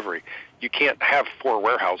 same-day delivery. You can't have 4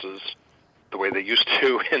 warehouses the way they used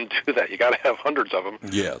to and do that. You got to have hundreds of them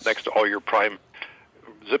next to all your prime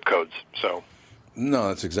zip codes. So. No,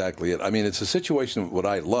 that's exactly it. I mean, it's a situation. What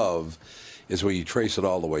I love is where you trace it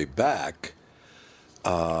all the way back.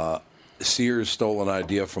 Sears stole an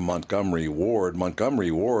idea from Montgomery Ward.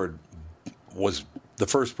 Montgomery Ward was the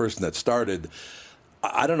first person that started.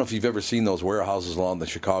 I don't know if you've ever seen those warehouses along the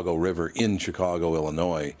Chicago River in Chicago,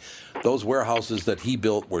 Illinois. Those warehouses that he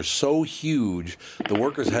built were so huge, the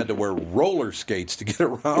workers had to wear roller skates to get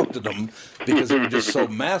around to them because they were just so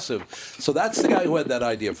massive. So that's the guy who had that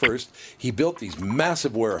idea first. He built these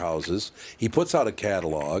massive warehouses. He puts out a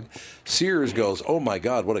catalog. Sears goes, oh, my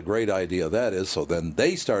God, what a great idea that is. So then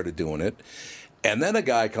they started doing it. And then a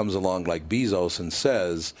guy comes along like Bezos and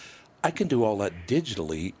says, I can do all that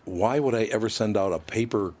digitally. Why would I ever send out a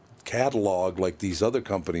paper catalog like these other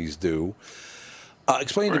companies do?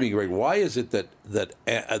 Explain to me, Greg, why is it that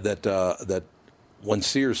when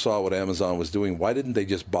Sears saw what Amazon was doing, why didn't they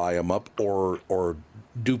just buy them up or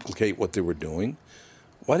duplicate what they were doing?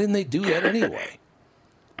 Why didn't they do that anyway?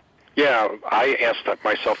 Yeah, I ask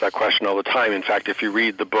myself that question all the time. In fact, if you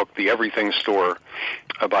read the book The Everything Store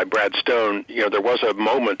by Brad Stone, you know, there was a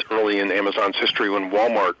moment early in Amazon's history when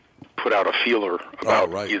Walmart put out a feeler about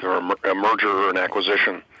either a merger or an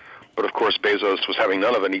acquisition. But, of course, Bezos was having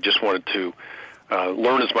none of it, and he just wanted to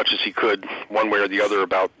learn as much as he could, one way or the other,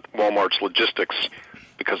 about Walmart's logistics,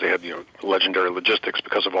 because they had, you know, legendary logistics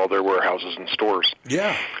because of all their warehouses and stores.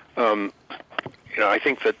 Yeah. You know, I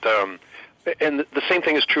think that, and the same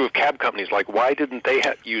thing is true of cab companies. Like, why didn't they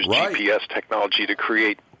use GPS technology to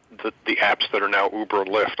create the apps that are now Uber and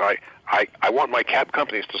Lyft? I want my cab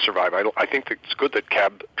companies to survive. I think that it's good that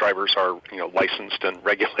cab drivers are, you know, licensed and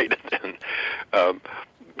regulated and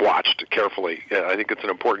watched carefully. I think it's an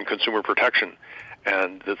important consumer protection,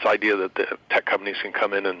 and this idea that the tech companies can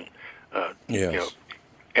come in and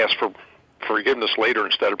ask for forgiveness later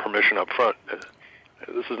instead of permission up front.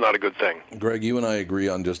 This is not a good thing. Greg, you and I agree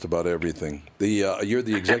on just about everything. You're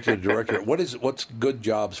the executive director. What's Good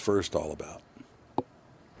Jobs First all about?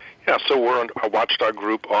 Yeah, so we're a watchdog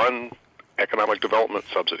group on economic development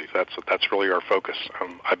subsidies. That's really our focus.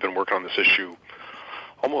 I've been working on this issue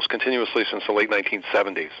almost continuously since the late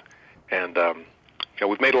 1970s, and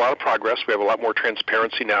we've made a lot of progress. We have a lot more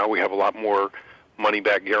transparency now. We have a lot more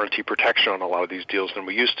money-back guarantee protection on a lot of these deals than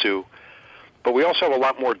we used to. But we also have a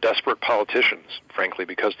lot more desperate politicians, frankly,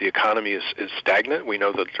 because the economy is stagnant. We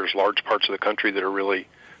know that there's large parts of the country that are really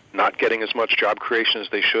not getting as much job creation as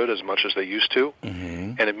they should, as much as they used to.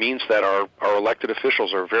 Mm-hmm. And it means that our elected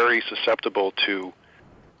officials are very susceptible to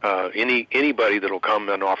anybody that will come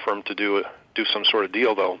and offer them to do some sort of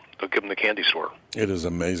deal. They'll give them the candy store. It is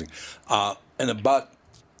amazing. In about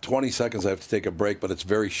 20 seconds, I have to take a break, but it's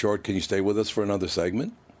very short. Can you stay with us for another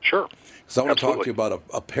segment? Sure. So I want to talk to you about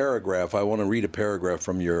a paragraph. I want to read a paragraph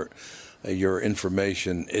from your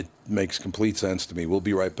information. It makes complete sense to me. We'll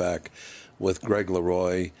be right back with Greg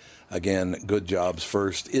Leroy. Again, Good Jobs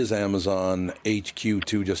First. Is Amazon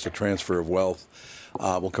HQ2 just a transfer of wealth?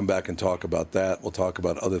 We'll come back and talk about that. We'll talk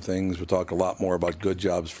about other things. We'll talk a lot more about Good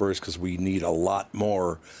Jobs First because we need a lot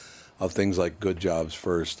more of things like Good Jobs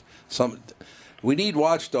First. We need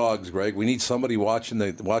watchdogs, Greg. We need somebody watching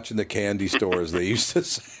the candy store, as they used to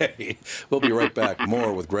say. We'll be right back.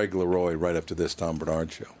 More with Greg Leroy right after this Tom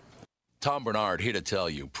Bernard Show. Tom Bernard here to tell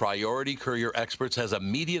you, Priority Courier Experts has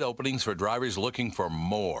immediate openings for drivers looking for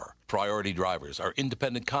more. Priority drivers are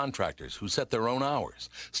independent contractors who set their own hours,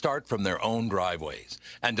 start from their own driveways,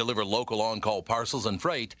 and deliver local on-call parcels and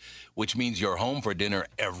freight, which means you're home for dinner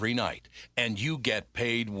every night, and you get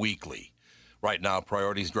paid weekly. Right now,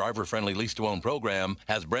 Priority's driver-friendly lease-to-own program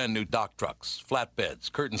has brand-new dock trucks,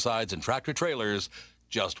 flatbeds, curtain sides, and tractor-trailers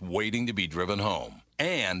just waiting to be driven home.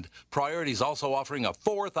 And Priority's also offering a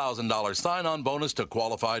 $4,000 sign-on bonus to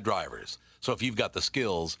qualified drivers. So if you've got the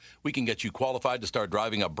skills, we can get you qualified to start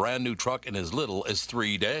driving a brand-new truck in as little as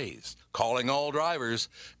 3 days. Calling all drivers,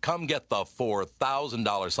 come get the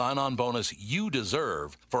 $4,000 sign-on bonus you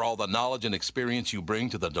deserve for all the knowledge and experience you bring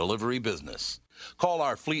to the delivery business. Call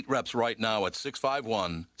our fleet reps right now at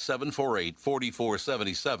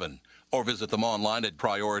 651-748-4477 or visit them online at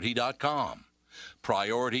priority.com.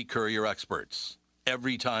 Priority Courier Experts.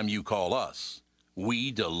 Every time you call us,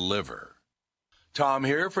 we deliver. Tom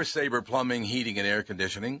here for Sabre Plumbing, Heating, and Air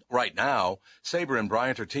Conditioning. Right now, Sabre and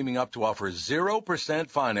Bryant are teaming up to offer 0%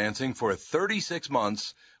 financing for 36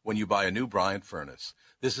 months when you buy a new Bryant furnace.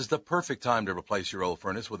 This is the perfect time to replace your old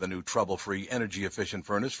furnace with a new trouble-free, energy-efficient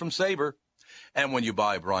furnace from Sabre. And when you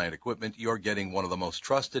buy Bryant equipment, you're getting one of the most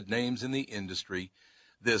trusted names in the industry.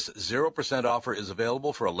 This 0% offer is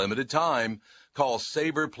available for a limited time. Call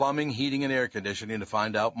Sabre Plumbing, Heating, and Air Conditioning to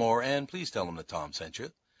find out more, and please tell them that Tom sent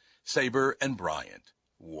you. Sabre and Bryant,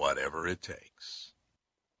 whatever it takes.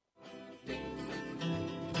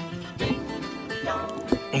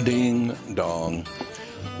 Ding dong.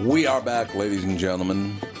 We are back, ladies and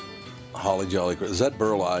gentlemen. Holly Jolly. Is that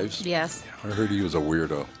Burl Ives? Yes. I heard he was a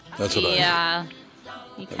weirdo. That's what I heard. Yeah.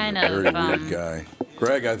 He kind of... Very weird guy.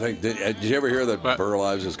 Greg, I think, did you ever hear that Burl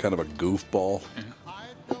Ives is kind of a goofball?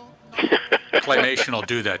 Claymation will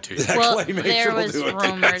do that to you. Well, there was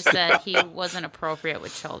rumors that he wasn't appropriate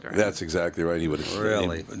with children. That's exactly right. He would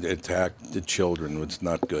attack the children. It's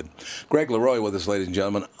not good. Greg Leroy with us, ladies and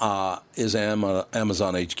gentlemen. Is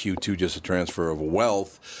Amazon HQ2 just a transfer of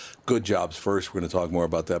wealth? Good Jobs First. We're going to talk more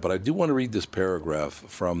about that. But I do want to read this paragraph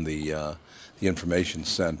from the information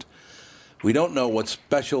sent. We don't know what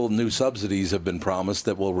special new subsidies have been promised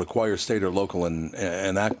that will require state or local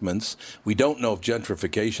enactments. We don't know if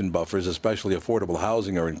gentrification buffers, especially affordable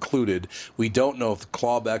housing, are included. We don't know if the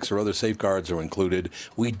clawbacks or other safeguards are included.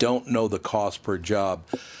 We don't know the cost per job.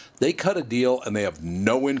 They cut a deal and they have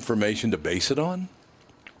no information to base it on?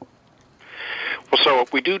 Well, so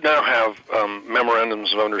we do now have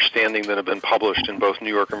memorandums of understanding that have been published in both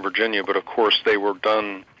New York and Virginia, but of course they were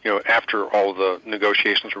done, after all the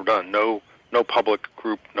negotiations were done. No public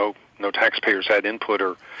group, no taxpayers had input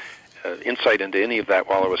or insight into any of that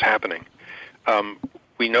while it was happening.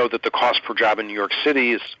 We know that the cost per job in New York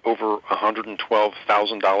City is over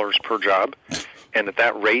 $112,000 per job, and at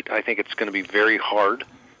that rate, I think it's going to be very hard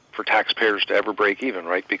for taxpayers to ever break even,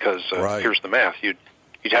 right? Because here's the math: you'd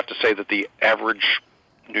have to say that the average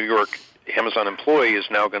New York Amazon employee is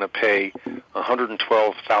now going to pay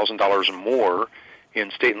 $112,000 more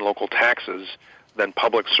in state and local taxes than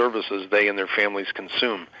public services they and their families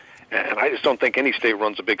consume. And I just don't think any state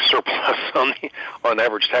runs a big surplus on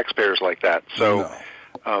average taxpayers like that. So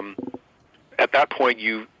at that point,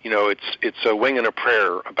 it's a wing and a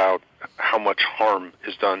prayer about how much harm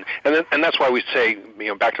is done. And that's why we say,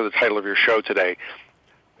 back to the title of your show today,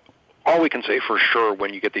 all we can say for sure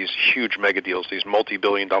when you get these huge mega deals, these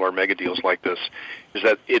multi-billion-dollar mega deals like this, is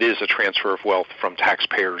that it is a transfer of wealth from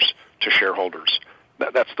taxpayers to shareholders.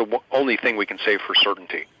 That's the only thing we can say for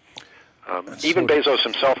certainty. Even Bezos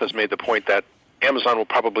himself has made the point that Amazon will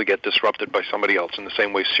probably get disrupted by somebody else in the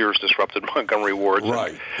same way Sears disrupted Montgomery Ward's.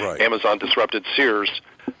 Right. Amazon disrupted Sears.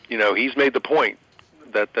 He's made the point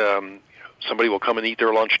that somebody will come and eat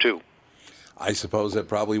their lunch too. I suppose that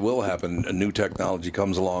probably will happen. A new technology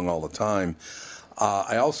comes along all the time.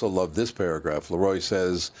 I also love this paragraph. Leroy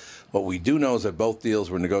says, what we do know is that both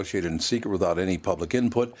deals were negotiated in secret without any public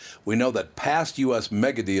input. We know that past U.S.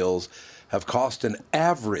 mega deals have cost an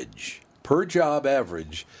average, per job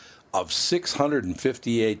average, of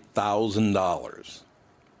 $658,000.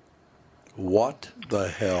 What the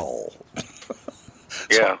hell?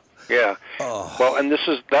 Yeah. Well, and this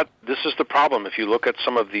is the problem. If you look at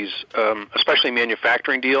some of these, especially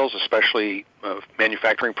manufacturing deals, especially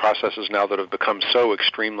manufacturing processes now that have become so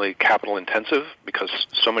extremely capital intensive because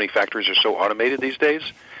so many factories are so automated these days,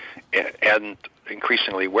 and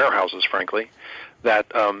increasingly warehouses, frankly, that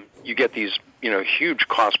you get these huge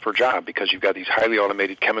costs per job because you've got these highly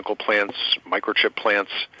automated chemical plants, microchip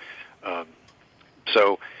plants.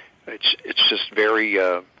 So it's just very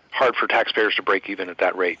hard for taxpayers to break even at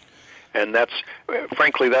that rate. And that's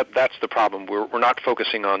the problem. We're not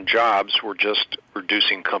focusing on jobs. We're just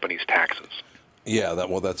reducing companies' taxes. Yeah,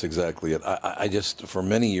 that's exactly it. I just, for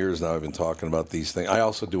many years now, I've been talking about these things. I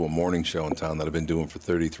also do a morning show in town that I've been doing for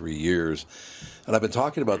 33 years. And I've been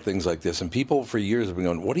talking about things like this. And people for years have been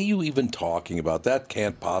going, what are you even talking about? That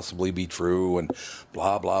can't possibly be true, and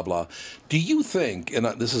blah, blah, blah. Do you think, and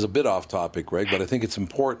this is a bit off topic, Greg, but I think it's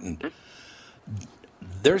important,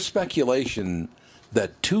 there's speculation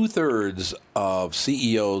that 2/3 of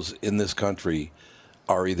CEOs in this country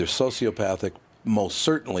are either sociopathic, most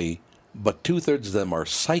certainly, but 2/3 of them are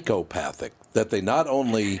psychopathic, that they not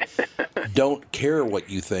only don't care what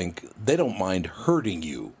you think, they don't mind hurting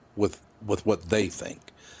you with what they think.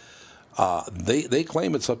 They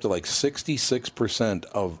claim it's up to like 66%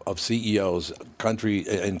 of CEOs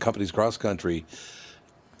in companies across country,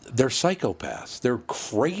 they're psychopaths. They're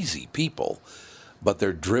crazy people. But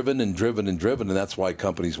they're driven, and that's why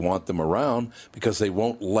companies want them around, because they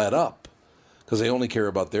won't let up, because they only care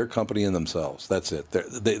about their company and themselves. That's it.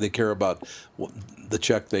 They care about the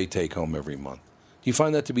check they take home every month. Do you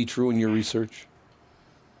find that to be true in your research?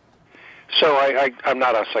 So I'm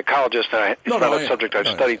not a psychologist, and it's not a subject I've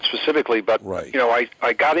studied specifically, but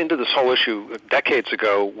I got into this whole issue decades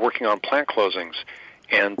ago working on plant closings,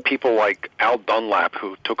 and people like Al Dunlap,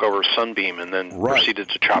 who took over Sunbeam and then proceeded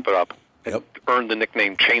to chop it up, earned the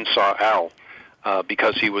nickname Chainsaw Al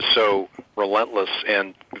because he was so relentless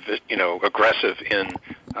and aggressive in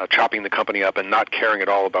chopping the company up and not caring at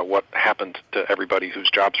all about what happened to everybody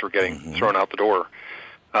whose jobs were getting thrown out the door.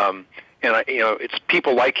 And it's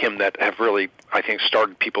people like him that have really, I think,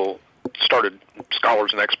 started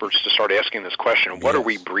scholars and experts to start asking this question: what are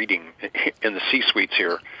we breeding in the C-suites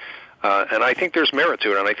here? And I think there's merit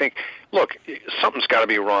to it. And I think, look, something's got to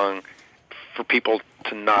be wrong for people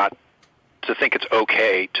to think it's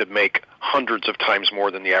okay to make hundreds of times more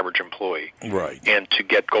than the average employee, and to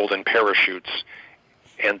get golden parachutes,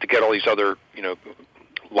 and to get all these other,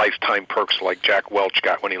 lifetime perks like Jack Welch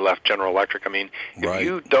got when he left General Electric. I mean,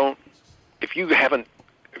 if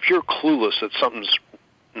you're clueless that something's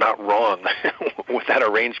not wrong with that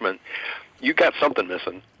arrangement, you got something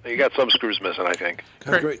missing. You got some screws missing, I think.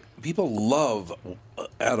 Great. People love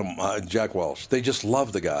Jack Welch. They just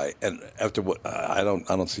love the guy, and after what I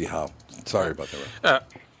don't see how. Sorry about that.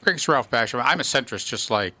 Thanks, Ralph Basham. I'm a centrist,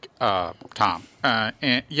 just like Tom,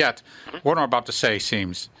 and yet what I'm about to say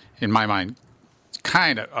seems, in my mind,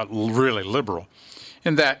 kind of really liberal.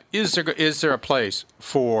 In that, is there a place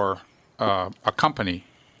for a company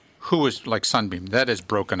who is like Sunbeam that is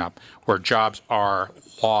broken up, where jobs are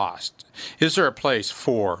lost? Is there a place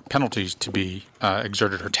for penalties to be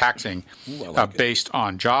exerted or taxing based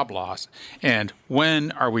on job loss? And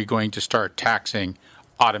when are we going to start taxing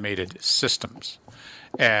automated systems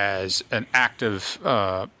as an active,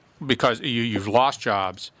 because you've lost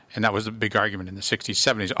jobs, and that was a big argument in the 60s,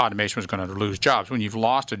 70s, automation was going to lose jobs. When you've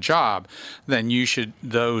lost a job, then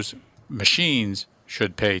those machines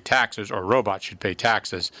should pay taxes, or robots should pay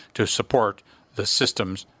taxes to support the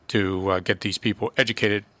systems to get these people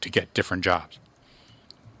educated to get different jobs.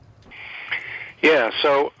 Yeah,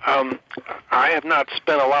 so I have not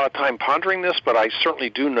spent a lot of time pondering this, but I certainly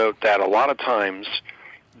do note that a lot of times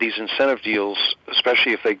these incentive deals,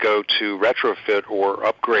 especially if they go to retrofit or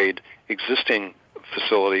upgrade existing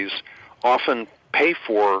facilities, often pay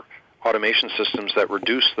for automation systems that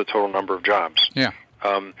reduce the total number of jobs. Yeah.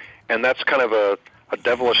 And that's kind of a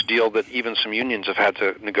devilish deal that even some unions have had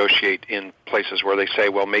to negotiate in places where they say,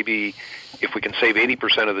 well, maybe if we can save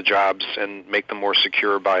 80% of the jobs and make them more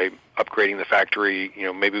secure by upgrading the factory,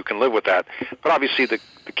 maybe we can live with that. But obviously the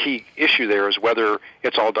key issue there is whether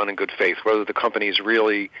it's all done in good faith, whether the company is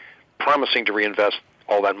really promising to reinvest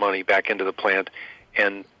all that money back into the plant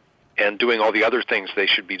and doing all the other things they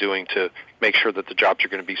should be doing to make sure that the jobs are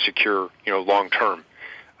going to be secure, long term.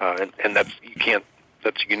 And that's you can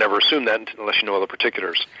never assume that unless you know all the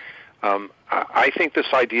particulars. I think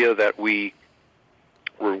this idea that we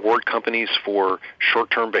reward companies for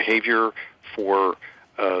short-term behavior, for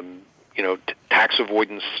tax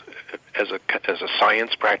avoidance as a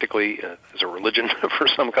science, practically as a religion for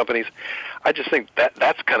some companies, I just think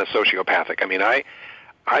that's kind of sociopathic. I mean,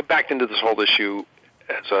 I backed into this whole issue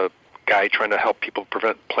as a guy trying to help people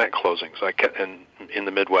prevent plant closings. In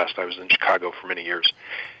the Midwest, I was in Chicago for many years,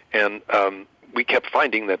 and we kept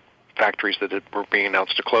finding that factories that were being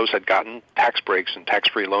announced to close had gotten tax breaks and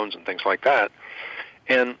tax-free loans and things like that.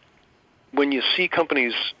 And when you see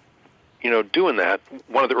companies, doing that,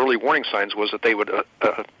 one of the early warning signs was that they would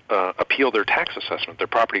appeal their tax assessment, their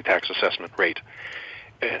property tax assessment rate.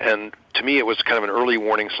 And to me, it was kind of an early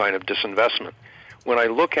warning sign of disinvestment. When I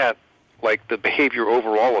look at the behavior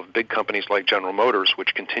overall of big companies like General Motors,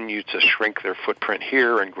 which continue to shrink their footprint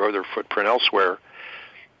here and grow their footprint elsewhere,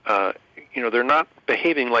 they're not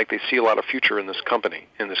behaving like they see a lot of future in this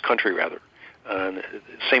country rather.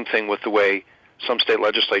 Same thing with the way some state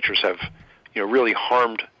legislatures have, really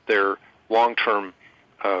harmed their long-term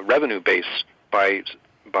revenue base by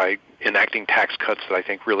enacting tax cuts that I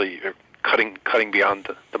think really are cutting beyond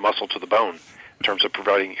the muscle to the bone in terms of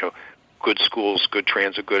providing, good schools, good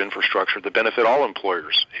transit, good infrastructure that benefit all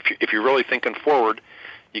employers. If you're really thinking forward,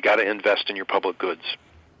 you got to invest in your public goods.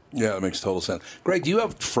 Yeah, that makes total sense. Greg, do you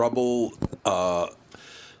have trouble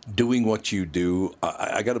doing what you do?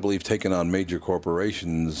 I got to believe taking on major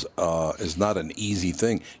corporations is not an easy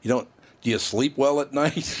thing. Do you sleep well at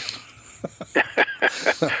night?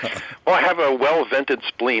 Well, I have a well-vented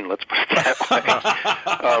spleen, let's put it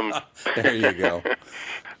that way. There you go.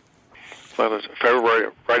 So if I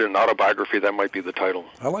ever write an autobiography, that might be the title.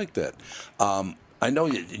 I like that. I know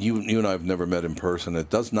you and I have never met in person.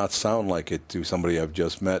 It does not sound like it to somebody I've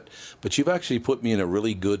just met, but you've actually put me in a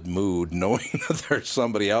really good mood knowing that there's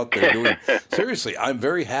somebody out there doing. Seriously, I'm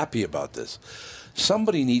very happy about this.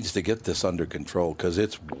 Somebody needs to get this under control because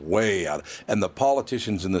it's way out. And the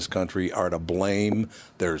politicians in this country are to blame.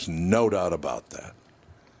 There's no doubt about that.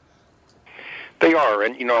 They are,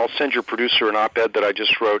 and I'll send your producer an op-ed that I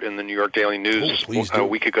just wrote in the New York Daily News a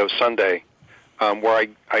week ago Sunday, where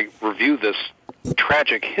I review this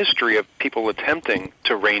tragic history of people attempting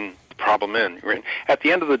to rein the problem in. At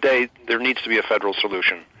the end of the day, there needs to be a federal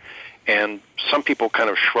solution. And some people kind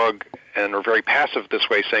of shrug and are very passive this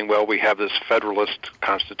way, saying, well, we have this federalist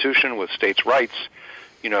constitution with states' rights.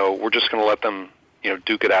 We're just going to let them,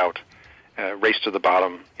 duke it out, race to the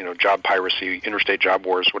bottom, job piracy, interstate job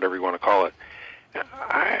wars, whatever you want to call it.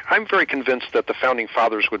 I'm very convinced that the Founding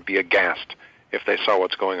Fathers would be aghast if they saw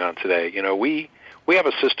what's going on today. We have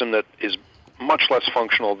a system that is much less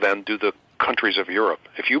functional than do the countries of Europe.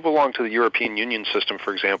 If you belong to the European Union system,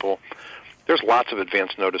 for example, there's lots of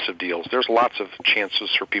advance notice of deals. There's lots of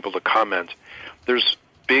chances for people to comment. There's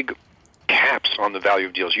big caps on the value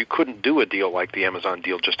of deals. You couldn't do a deal like the Amazon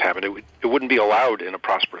deal just happened. It wouldn't be allowed in a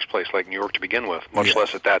prosperous place like New York to begin with, much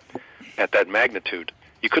less at that magnitude.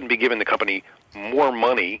 You couldn't be giving the company more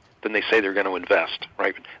money than they say they're going to invest,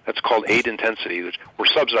 right? That's called aid intensity. We're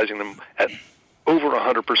subsidizing them at over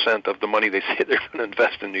 100% of the money they say they're going to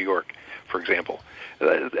invest in New York, for example.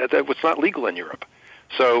 That was not legal in Europe.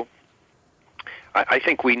 So I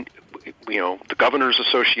think the Governors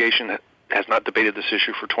Association has not debated this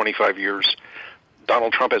issue for 25 years.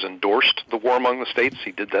 Donald Trump has endorsed the war among the states.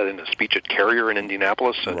 He did that in a speech at Carrier in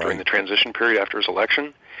Indianapolis during the transition period after his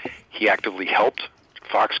election. He actively helped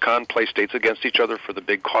Foxconn play states against each other for the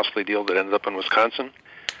big, costly deal that ended up in Wisconsin.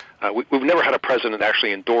 We've never had a president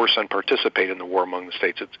actually endorse and participate in the war among the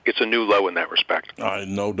states. It's a new low in that respect.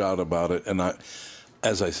 No doubt about it. And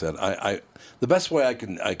as I said, the best way I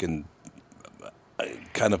can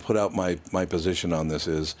kind of put out my position on this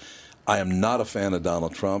is I am not a fan of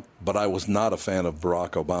Donald Trump, but I was not a fan of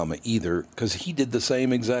Barack Obama either because he did the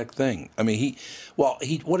same exact thing. I mean, what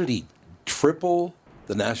did he triple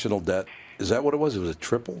the national debt Is that what it was? It was a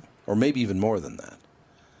triple? Or maybe even more than that.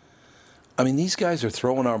 I mean, these guys are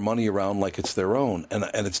throwing our money around like it's their own, and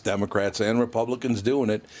it's Democrats and Republicans doing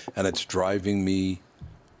it, and it's driving me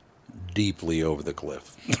deeply over the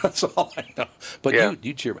cliff. That's all I know. But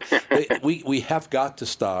you cheer me. We have got to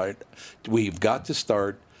start. We've got to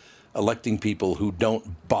start electing people who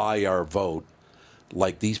don't buy our vote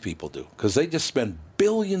like these people do, because they just spend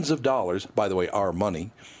billions of dollars, by the way, our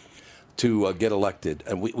money, to get elected,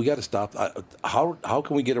 and we got to stop. How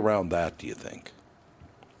can we get around that, do you think?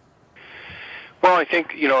 Well, I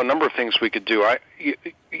think, a number of things we could do.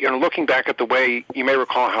 Looking back at the way, you may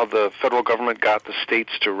recall how the federal government got the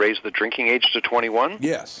states to raise the drinking age to 21.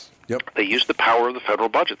 Yes. Yep. They used the power of the federal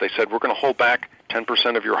budget. They said, we're going to hold back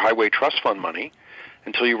 10% of your highway trust fund money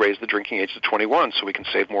until you raise the drinking age to 21 so we can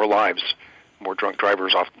save more lives, more drunk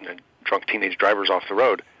teenage drivers off the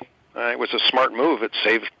road. It was a smart move.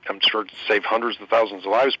 I'm sure it saved hundreds of thousands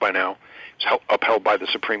of lives by now. It's upheld by the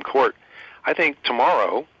Supreme Court. I think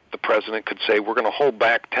tomorrow the president could say, we're going to hold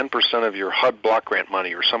back 10% of your HUD block grant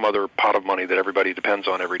money or some other pot of money that everybody depends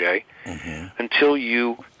on every day until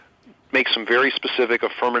you make some very specific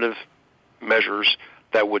affirmative measures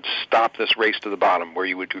that would stop this race to the bottom, where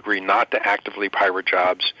you would agree not to actively pirate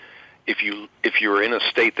jobs. If you're in a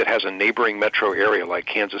state that has a neighboring metro area like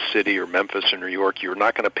Kansas City or Memphis or New York, you're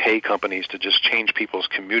not going to pay companies to just change people's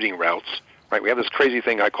commuting routes. Right? We have this crazy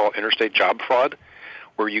thing I call interstate job fraud,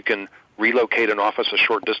 where you can relocate an office a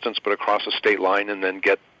short distance but across a state line and then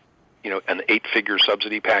get, an 8-figure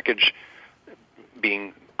subsidy package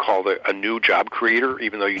being called a new job creator,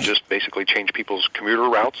 even though you just basically changed people's commuter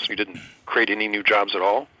routes. You didn't create any new jobs at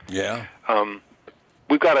all. Yeah.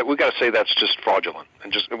 We've got to say that's just fraudulent,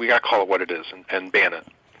 and we got to call it what it is and ban it.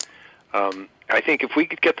 I think if we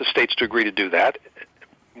could get the states to agree to do that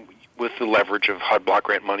with the leverage of HUD block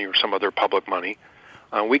grant money or some other public money,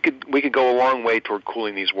 we could go a long way toward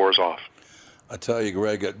cooling these wars off. I tell you,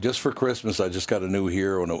 Greg, just for Christmas, I just got a new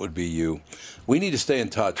hero, and it would be you. We need to stay in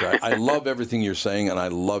touch. I love everything you're saying, and I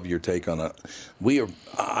love your take on it.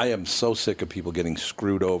 I am so sick of people getting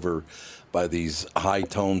screwed over by these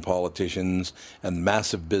high-tone politicians and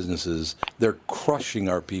massive businesses. They're crushing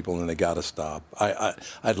our people, and they got to stop.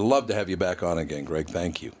 I'd love to have you back on again, Greg.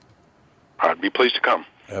 Thank you. I'd be pleased to come.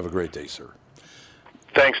 Have a great day, sir.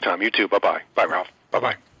 Thanks, Tom. You too. Bye-bye. Bye, Ralph.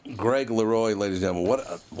 Bye-bye. Greg Leroy, ladies and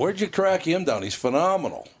gentlemen. Where'd you track him down? He's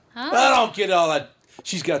phenomenal. Huh? I don't get all that.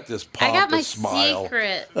 She's got this pompous smile.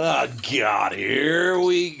 Secret. Oh, God, here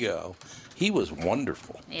we go. He was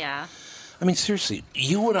wonderful. Yeah. I mean, seriously,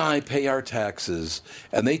 you and I pay our taxes,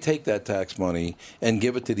 and they take that tax money and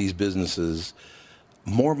give it to these businesses,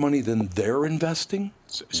 more money than they're investing?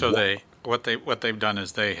 So what they've done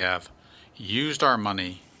is they have used our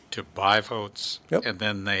money to buy votes, and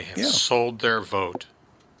then they have sold their vote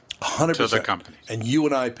 100% to the companies. And you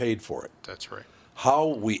and I paid for it. That's right. How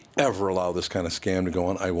we ever allow this kind of scam to go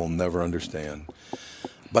on, I will never understand.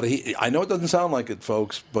 But I know it doesn't sound like it,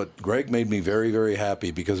 folks, but Greg made me very, very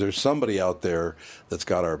happy because there's somebody out there that's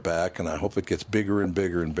got our back, and I hope it gets bigger and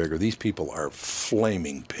bigger and bigger. These people are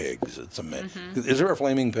flaming pigs. It's amazing. Is there a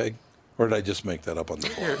flaming pig? Or did I just make that up on the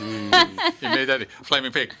floor? You made that a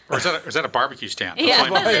flaming pig. Or is that a barbecue stand?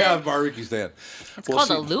 Yeah, a barbecue stand. It's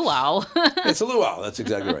called a luau. It's a luau. That's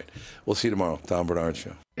exactly right. We'll see you tomorrow. Tom Bernard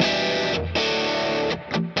Show.